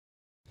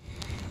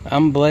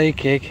I'm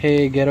Blake,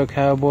 aka Ghetto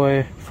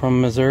Cowboy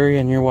from Missouri,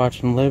 and you're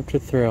watching Live to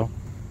Thrill.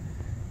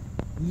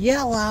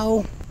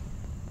 Yellow!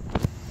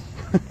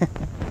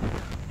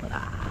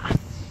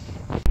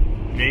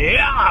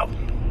 Yeah!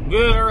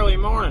 Good early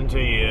morning to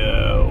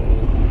you.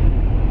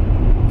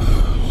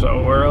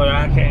 So early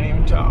I can't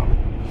even talk.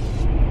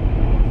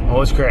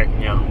 What's cracking,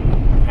 y'all?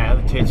 How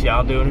the tits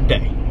y'all doing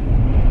today?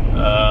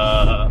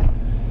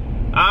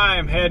 I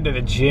am heading to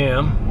the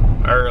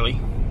gym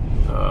early.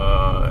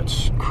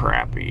 It's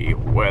crappy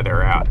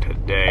weather out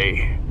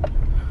today.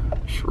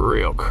 It's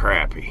real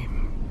crappy.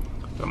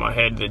 So I'm gonna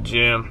head to the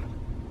gym,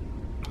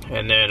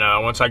 and then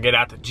once I get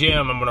out the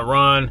gym, I'm gonna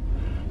run,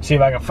 see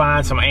if I can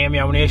find some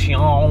ammunition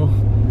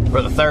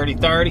for the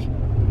 30-30,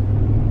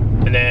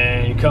 and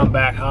then you come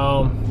back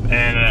home,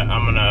 and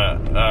I'm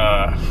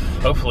gonna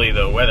hopefully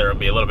the weather will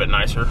be a little bit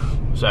nicer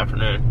this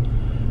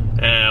afternoon,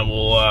 and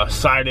we'll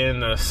sight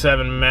in the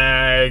 7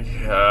 mag.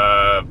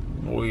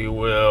 We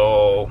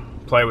will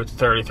play with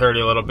the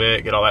 30-30 a little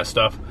bit, get all that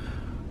stuff.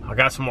 I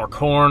got some more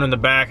corn in the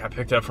back I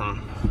picked up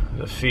from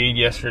the feed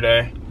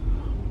yesterday.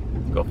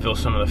 Go fill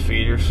some of the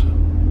feeders,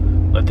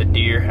 let the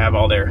deer have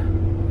all their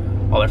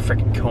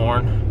freaking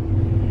corn,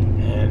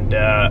 and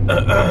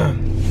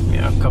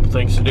yeah, a couple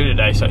things to do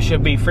today, so it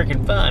should be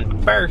freaking fun.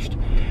 But first,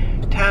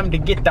 time to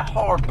get the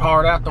hard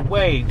part out the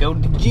way. Go to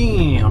the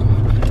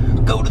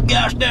gym. Go to the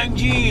gosh dang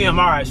gym.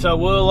 All right, so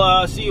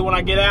we'll see you when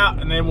I get out,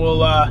 and then we'll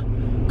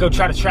go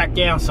try to track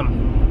down some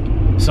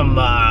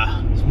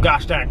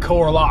gosh dang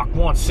core lock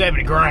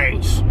 170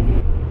 grains.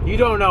 You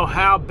don't know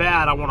how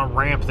bad I want to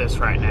ramp this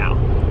right now.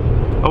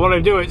 I want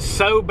to do it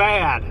so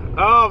bad.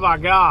 Oh my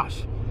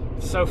gosh,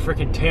 it's so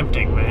freaking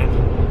tempting, man.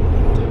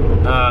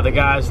 The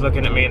guy's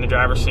looking at me in the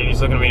driver's seat. He's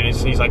looking at me and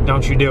he's like,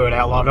 "Don't you do it,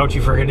 Outlaw? Don't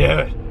you freaking do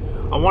it."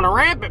 I want to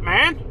ramp it,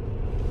 man.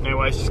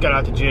 Anyways, just got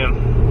out the gym.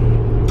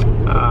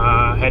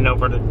 Heading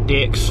over to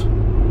Dick's.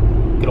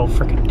 Good old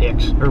freaking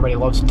Dick's. Everybody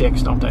loves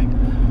Dick's, don't they?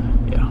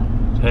 Yeah.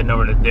 Heading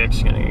over to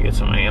Dick's, gonna get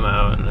some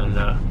ammo, and then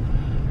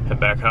head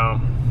back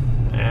home.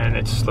 And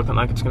it's looking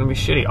like it's gonna be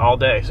shitty all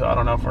day, so I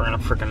don't know if we're gonna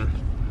freaking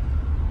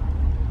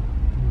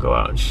go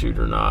out and shoot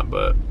or not,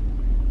 but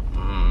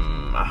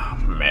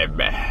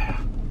maybe.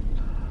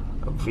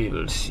 We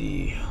will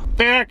see.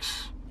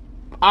 Dick's!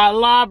 I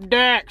love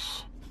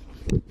Dick's!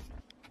 You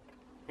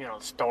know,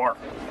 the store.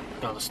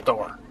 No, the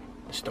store.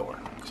 The store.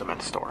 Because I'm at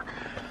the store.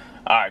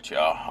 Alright,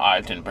 y'all.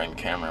 I didn't bring the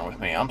camera with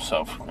me. I'm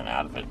so freaking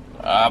out of it.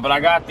 But I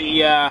got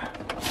the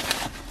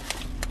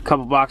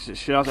couple boxes of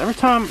shells. Every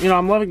time, you know,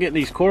 I'm loving getting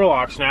these core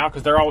locks now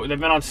because they've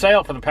been on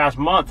sale for the past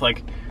month,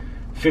 like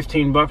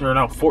 15 bucks or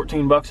no,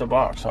 14 bucks a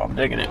box. So I'm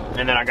digging it.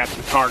 And then I got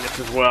some targets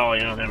as well.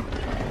 You know,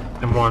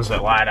 them ones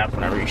that light up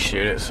whenever you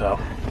shoot it. So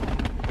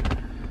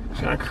it's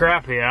kind of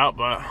crappy out,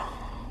 but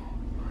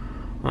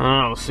I don't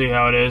know, we'll see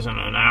how it is in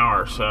an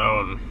hour or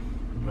so, and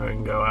we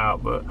can go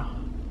out. But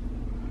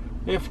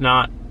if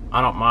not,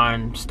 I don't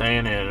mind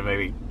staying in and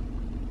maybe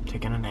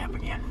taking a nap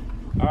again.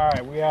 All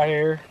right, we out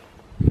here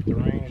at the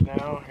range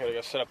now. Gotta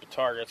go set up the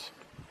targets.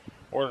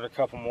 Ordered a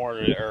couple more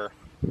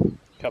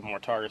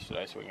targets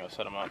today, so we can go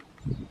set them up.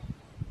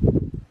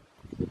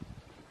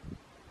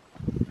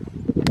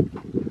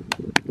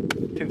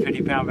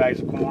 250-pound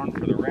bags of corn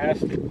for the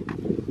rest.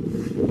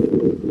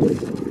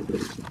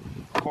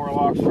 Core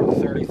locks for the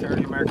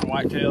 30-30 American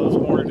Whitetails.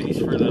 Ordered these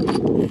for the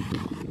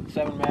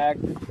 7 mag.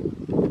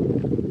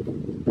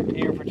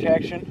 Ear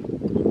protection.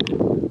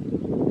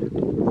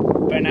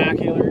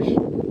 Binoculars.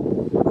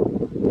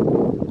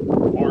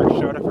 Orange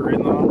soda for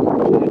Outlaw.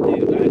 I do.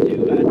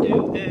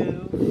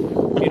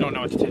 You don't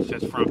know what the tits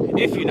that's from.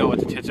 If you know what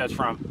the tits that's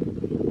from,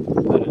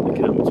 put it in the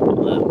comments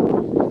below.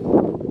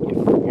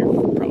 You're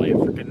probably a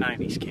freaking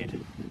 90s kid.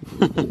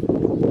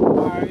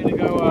 Alright, I'm gonna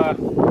go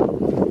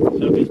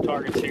set up these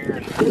targets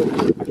here.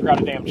 I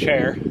forgot a damn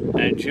chair,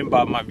 and Jim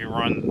Bob might be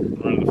running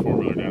the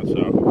 4-wheeler down, so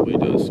hopefully he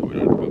does, so we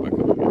don't have to go back up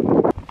again.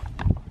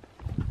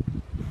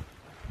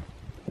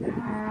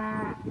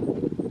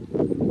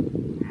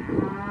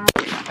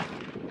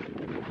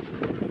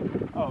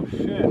 Oh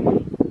shit.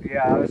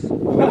 Yeah, it was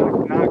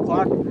about 9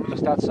 o'clock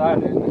just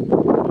outside, isn't it?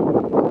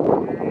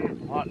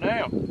 Hot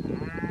damn.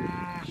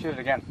 Shoot it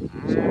again.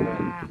 So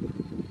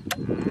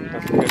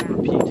that's a good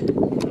repeat.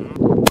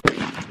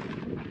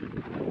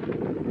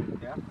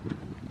 Yeah.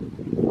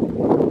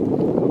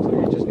 Looks like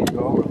you just need to go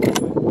over a little bit.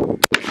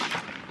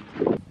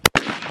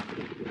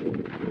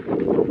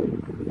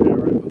 Yeah,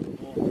 right with the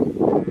bull.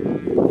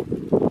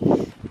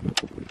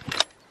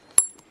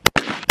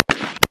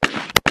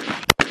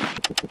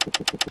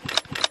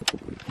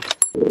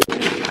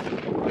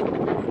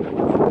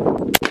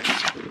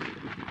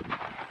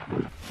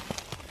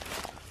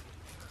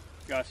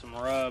 Got some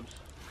rubs.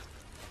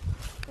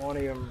 One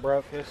even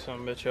broke this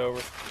some bitch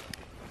over.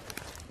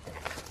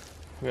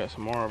 We got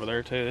some more over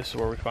there too. This is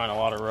where we find a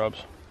lot of rubs.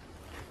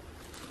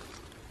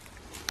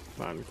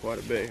 Finding quite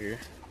a bit here.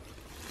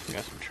 We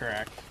got some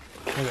tracks.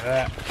 Look at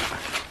that.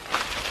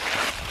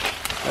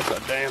 That's a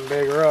damn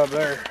big rub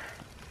there.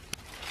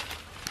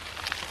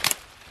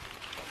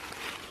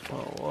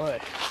 Oh boy.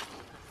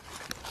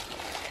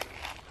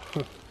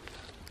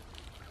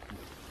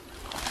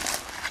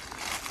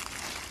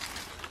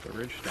 the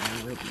ridge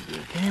stand. That'd be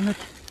good. Damn it.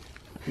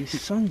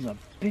 These sons of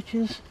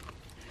bitches.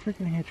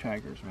 Freaking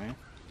hitchhikers, man.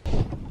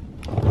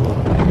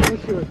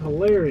 This shit was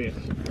hilarious.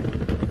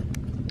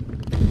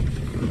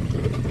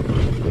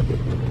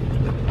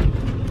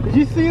 Did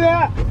you see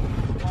that?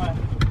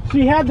 What?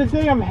 She had the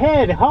damn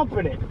head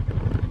humping it.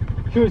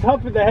 She was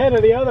humping the head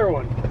of the other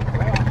one.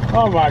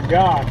 Oh my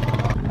god.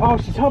 Oh,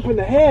 she's humping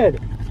the head.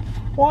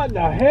 What in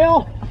the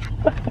hell?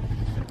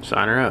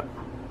 Sign her up.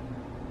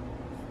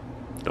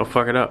 Don't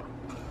fuck it up.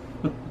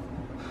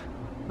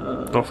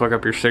 Don't fuck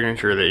up your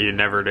signature that you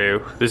never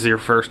do. This is your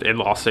first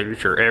in-law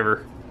signature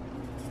ever.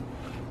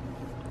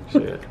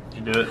 Shit.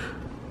 Did you do it?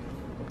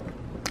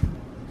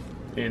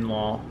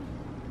 In-law.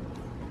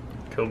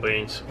 Cool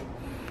beans.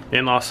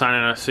 In-law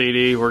signing a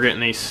CD. We're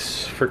getting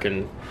these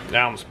freaking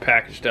albums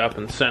packaged up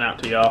and sent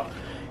out to y'all.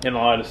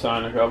 In-law had to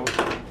sign a couple.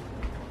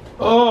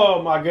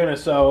 Oh my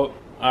goodness. So,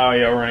 oh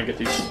yeah, we're gonna get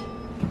these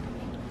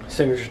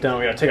signatures done.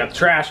 We gotta take out the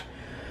trash.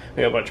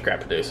 We got a bunch of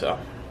crap to do, so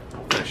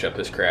I'll finish up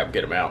this crap,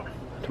 get them out.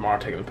 Tomorrow,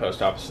 take them to the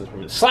post office since we've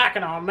been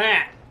slacking on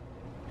that.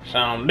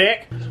 Son of a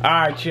dick.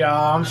 Alright,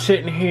 y'all, I'm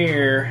sitting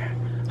here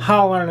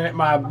hollering at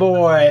my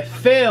boy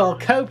Phil,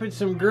 coping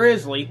some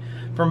grizzly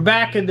from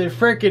back in the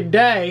freaking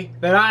day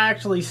that I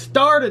actually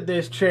started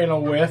this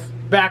channel with,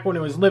 back when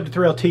it was Live to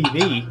Thrill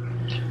TV.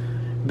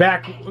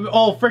 Back,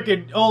 old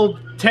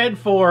Ted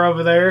 4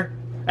 over there,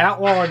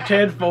 Outlaw and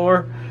Ted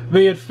 4.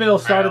 Me and Phil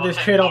started this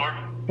channel.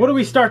 What did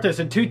we start this,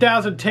 in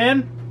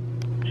 2010?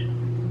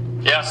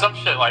 Yeah, some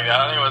shit like that.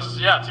 I think it was,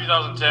 yeah,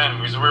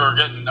 2010. We were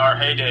getting, our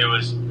heyday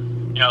was,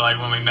 you know, like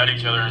when we met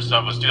each other and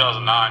stuff, was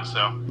 2009,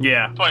 so.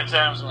 Yeah.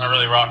 2010 was when I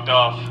really rocked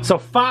off. So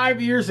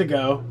 5 years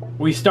ago,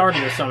 we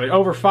started this summit.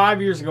 Over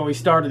 5 years ago, we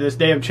started this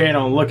damn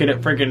channel, and look at it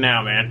freaking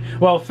now, man.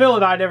 Well, Phil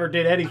and I never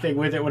did anything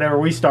with it whenever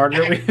we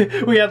started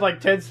it. We had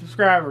like 10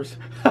 subscribers.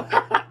 Well,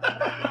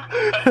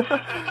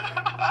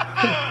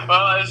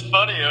 it's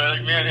funny.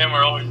 Like, me and him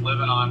were always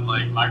living on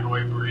like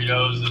microwave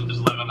burritos and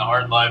just living the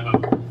hard life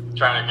of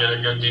trying to get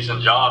a good,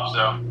 decent job.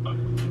 So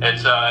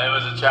it's it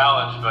was a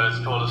challenge, but it's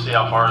cool to see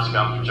how far it's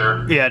come, for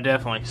sure. Yeah,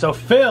 definitely. So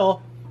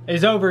Phil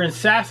is over in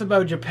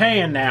Sasebo,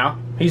 Japan now.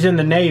 He's in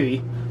the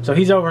Navy, so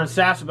he's over in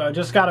Sasebo.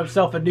 Just got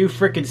himself a new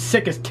freaking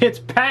sick as tits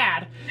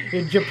pad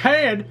in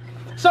Japan.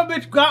 Some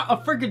bitch got a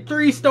freaking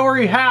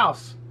 3-story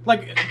house.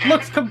 Like, it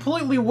looks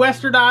completely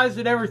westernized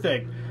and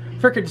everything.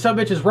 Freaking some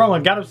bitch is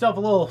rolling. Got himself a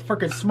little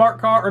freaking smart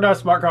car, or not a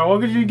smart car.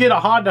 What did you get? A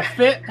Honda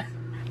Fit?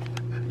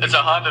 It's a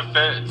Honda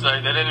Fit. It's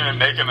like, they didn't even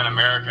make them in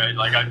America.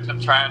 Like, I'm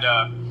trying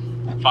to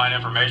find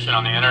information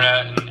on the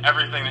internet, and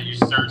everything that you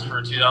search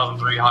for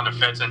 2003 Honda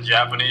Fit's in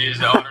Japanese.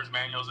 The owner's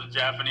manual's in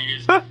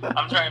Japanese.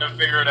 I'm trying to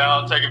figure it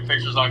out, taking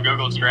pictures on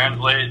Google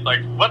Translate.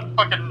 Like, what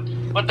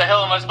the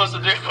hell am I supposed to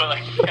do?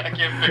 Like, I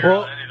can't figure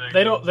out anything.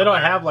 They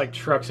don't have like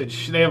trucks and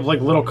they have like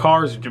little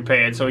cars in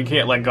Japan, so you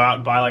can't like go out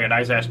and buy like a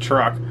nice ass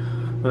truck.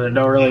 There's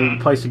no really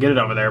place to get it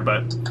over there,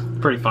 but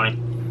pretty funny.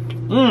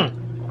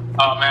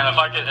 Oh man,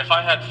 if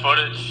I had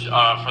footage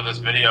for this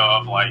video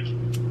of like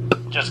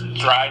just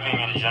driving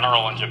in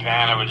general in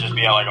Japan, it would just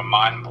be like a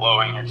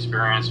mind-blowing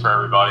experience for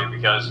everybody,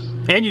 because.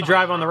 And you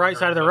drive on the right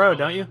side of the road,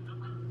 don't you?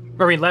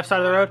 Or I mean, left side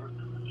of the road?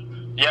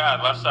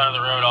 Yeah, left side of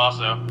the road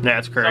also. Yeah,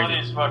 that's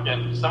crazy.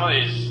 Some of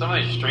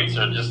these streets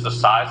are just the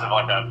size of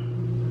like a,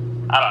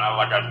 I don't know,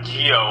 like a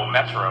Geo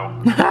Metro.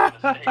 You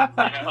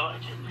know,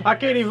 like, I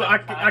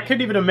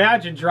couldn't even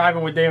imagine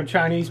driving with damn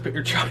Chinese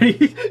people.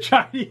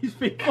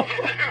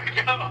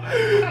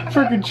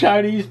 Freaking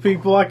Chinese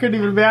people. I couldn't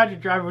even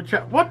imagine driving with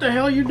What the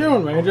hell are you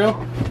doing, man,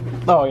 Joe?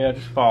 Oh yeah,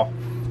 just fall.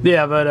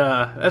 Yeah, but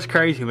that's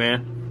crazy,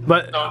 man.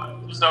 But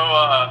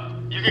so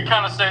you could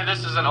kind of say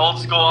this is an old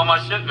school on my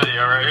shit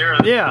video right here.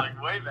 This yeah. Is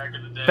like way back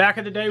in the day. Back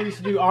in the day, we used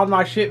to do on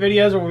my shit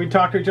videos where we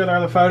talk to each other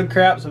on the phone and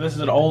crap. So this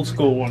is an old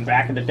school one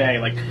back in the day,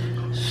 like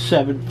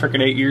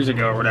 8 years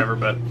ago or whatever.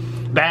 But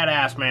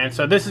badass, man.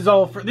 So this is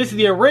this is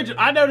the original.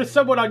 I noticed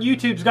someone on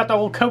YouTube's got the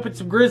old Coping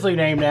Some Grizzly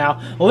name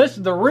now. Well, this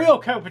is the real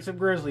Coping Some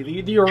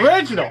Grizzly, the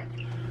original.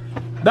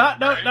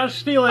 Not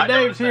stealing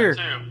names here.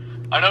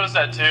 I noticed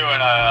that too,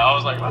 and I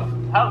was like,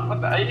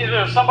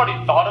 either somebody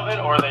thought of it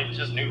or they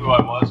just knew who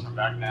I was from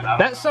back then.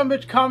 That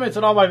sumbitch comments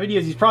on all my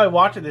videos. He's probably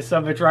watching this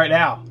sumbitch right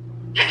now.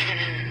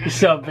 You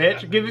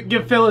sumbitch.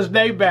 Give Phil his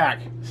name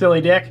back, silly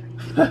dick.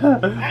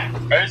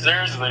 Hey,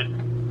 seriously.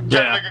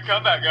 Trying to make a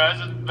comeback, guys.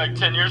 It's like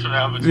 10 years from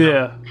now. But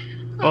yeah.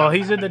 Well,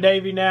 he's in the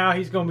Navy now.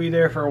 He's going to be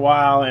there for a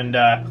while, and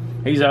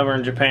he's over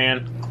in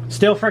Japan.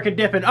 Still freaking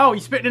dipping. Oh,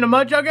 he's spitting in a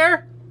mud jug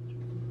there?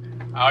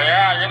 Oh,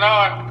 yeah, you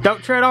know it.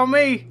 Don't tread on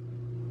me.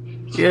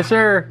 Yes,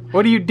 sir.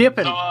 What are you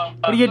dipping? So,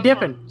 what are you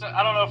dipping?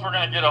 I don't know if we're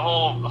going to get a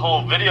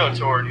whole video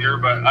tour in here,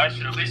 but I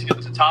should at least get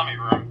the tatami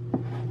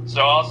room.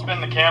 So I'll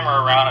spin the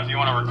camera around if you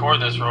want to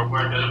record this real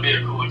quick. It'll be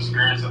a cool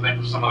experience, I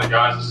think, for some of the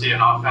guys to see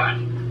an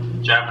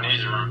authentic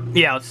Japanese room.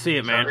 Yeah, let's see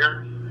it, man.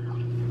 So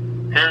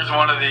here's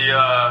one of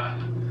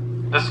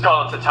the, this is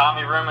called a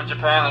tatami room in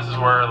Japan. This is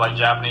where, like,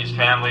 Japanese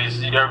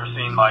families, you ever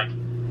seen, like,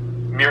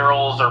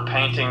 murals or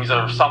paintings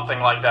or something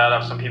like that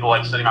of some people,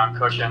 like, sitting on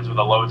cushions with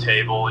a low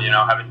table, you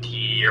know, having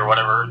tea or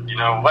whatever, you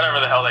know, whatever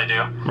the hell they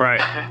do.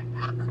 Right.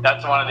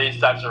 That's one of these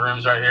types of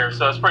rooms right here.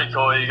 So it's pretty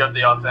cool. You got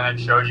the authentic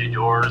shoji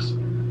doors,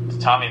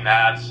 Tommy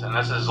mats, and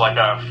this is like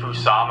a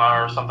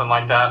Fusama or something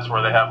like that. It's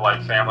where they have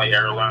like family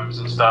heirlooms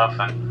and stuff,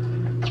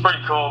 and it's pretty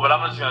cool. But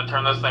I'm just gonna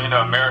turn this thing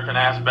into an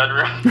American-ass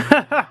bedroom.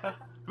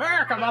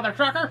 America, mother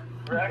trucker.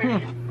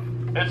 Right.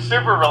 It's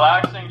super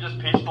relaxing, just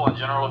peaceful in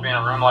general to be in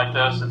a room like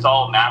this. It's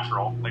all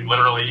natural. Like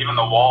literally, even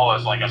the wall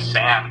is like a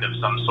sand of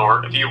some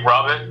sort. If you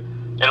rub it,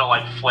 it'll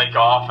like flake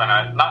off,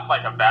 and not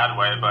like a bad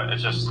way, but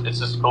it's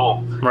just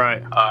cool.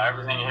 Right.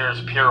 Everything here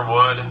is pure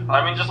wood.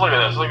 I mean, just look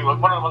at this. Look,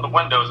 one of the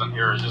windows in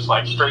here is just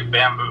like straight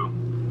bamboo.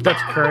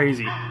 That's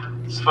crazy.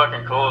 It's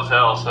fucking cool as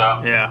hell.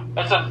 So yeah.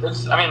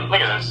 I mean,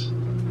 look at this.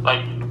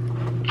 Like,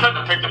 couldn't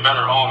have picked a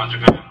better home in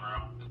Japan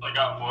room. It's like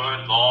got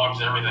wood, logs,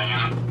 everything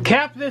in it.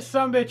 Cap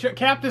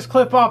this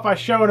clip off by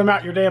showing him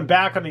out your damn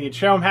balcony and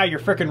show him how you're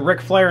freaking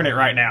Ric Flairing it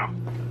right now.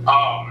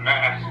 Oh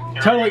man.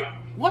 Here Totally.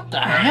 What the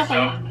hell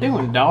are you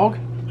doing, dog?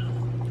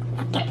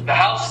 The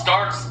house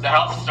starts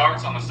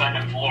on the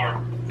second floor,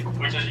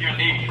 which is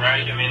unique,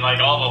 right? I mean, like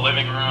all the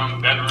living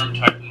room, bedroom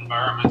type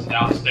environments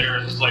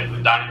downstairs. It's like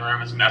the dining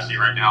room is messy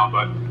right now,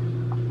 but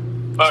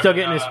still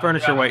getting his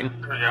furniture waiting.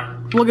 Here we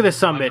go. Look at this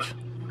sumbitch.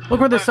 Look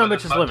where this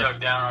sumbitch is living.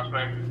 Down real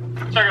quick.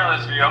 Check out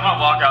this view. I'm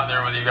gonna walk out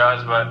there with you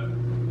guys, but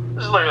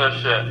just look at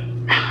this shit.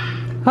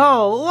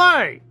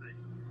 Holy!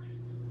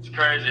 It's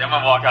crazy. I'm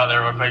gonna walk out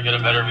there real quick, get a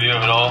better view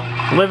of it all.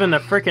 Living the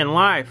freaking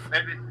life.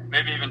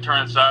 Maybe even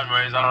turn it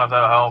sideways. I don't know if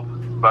that'll help,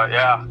 but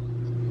yeah.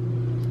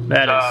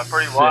 That is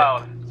pretty sick.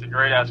 wild. It's a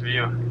great ass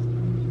view.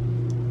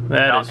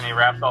 That Balcony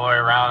wraps all the way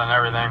around and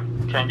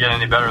everything. Can't get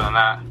any better than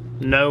that.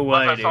 No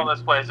way, Once I saw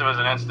this place, it was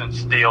an instant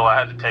steal. I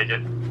had to take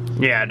it.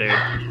 Yeah,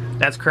 dude.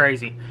 That's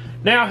crazy.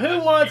 Now, who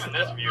wants... Even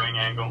this viewing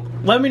angle.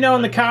 Let me know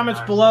in the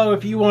comments below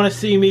if you want to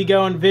see me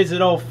go and visit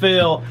old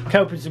Phil,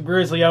 coping some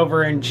grizzly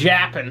over in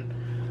Japan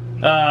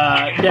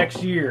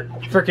next year.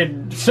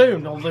 Freaking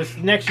soon. Well, this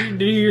next year,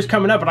 New Year's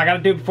coming up, and I got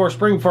to do it before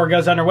spring, before it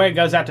goes underway. It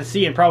goes out to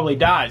sea and probably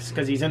dies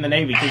because he's in the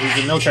Navy, because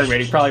he's a military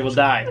man. He probably will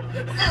die.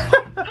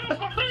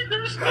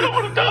 I don't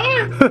want to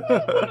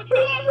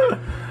die.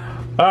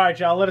 All right,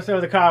 y'all. Let us know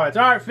in the comments.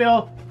 All right,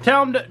 Phil.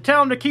 Tell him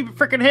to keep it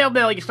freaking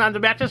hillbilly, you sons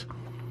of bitches.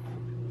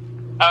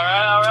 All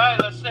right.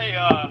 Let's see.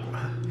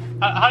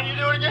 How do you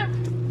do it again?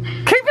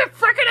 Keep it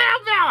freaking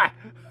hillbilly.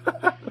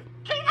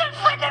 Keep it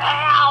freaking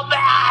hillbilly.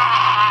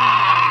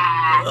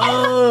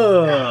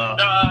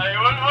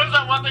 What's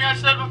that one thing I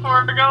said before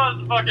I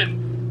go? Is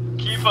fucking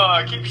keep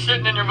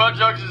shitting in your butt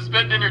jugs and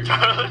spitting in your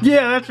toilet.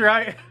 Yeah, that's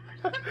right.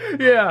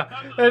 Yeah,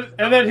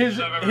 and then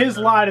his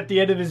line at the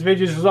end of his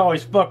videos is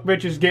always "fuck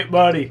bitches, get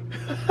money."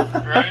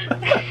 Right?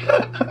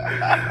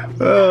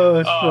 Oh,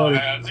 that's funny.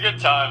 Man, it's good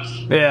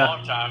times. Yeah.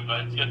 Long time,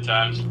 but it's good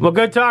times. Well,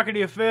 good talking to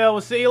you, Phil.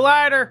 We'll see you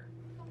later.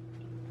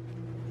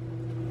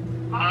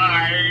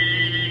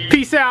 Bye.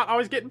 Peace out.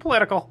 Always getting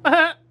political.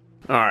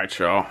 Alright,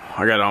 y'all.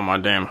 I got all my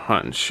damn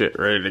hunting shit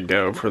ready to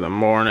go for the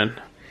morning.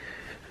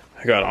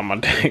 I got all my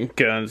dang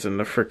guns in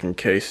the freaking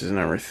cases and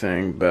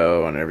everything,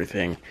 bow and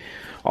everything,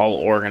 all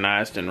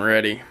organized and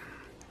ready.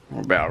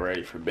 We're about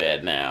ready for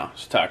bed now.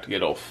 Just talked to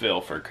good old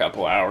Phil for a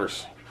couple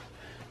hours.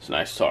 It's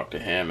nice to talk to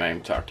him. I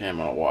haven't talked to him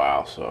in a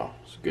while, so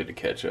it's good to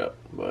catch up.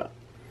 But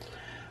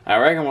I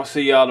reckon we'll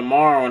see y'all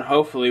tomorrow, and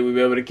hopefully we'll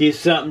be able to keep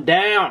something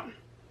down.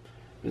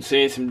 Been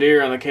seeing some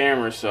deer on the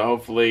camera, so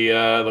hopefully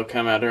they'll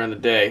come out during the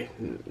day.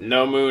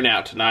 No moon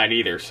out tonight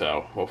either,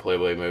 so hopefully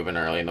we'll be moving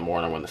early in the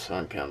morning when the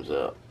sun comes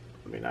up.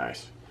 It'll be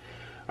nice.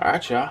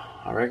 Alright, y'all.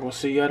 I reckon we'll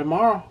see y'all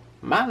tomorrow.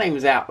 My name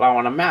is Outlaw,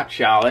 and I'm out,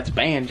 y'all. That's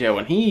Banjo,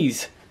 and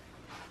he's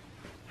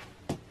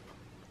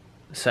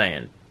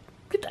saying,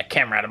 "Get that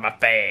camera out of my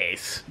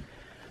face."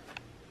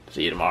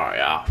 See you tomorrow,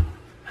 y'all.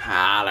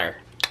 Holler.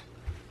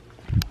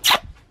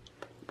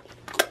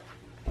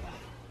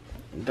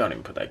 Don't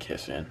even put that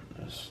kiss in.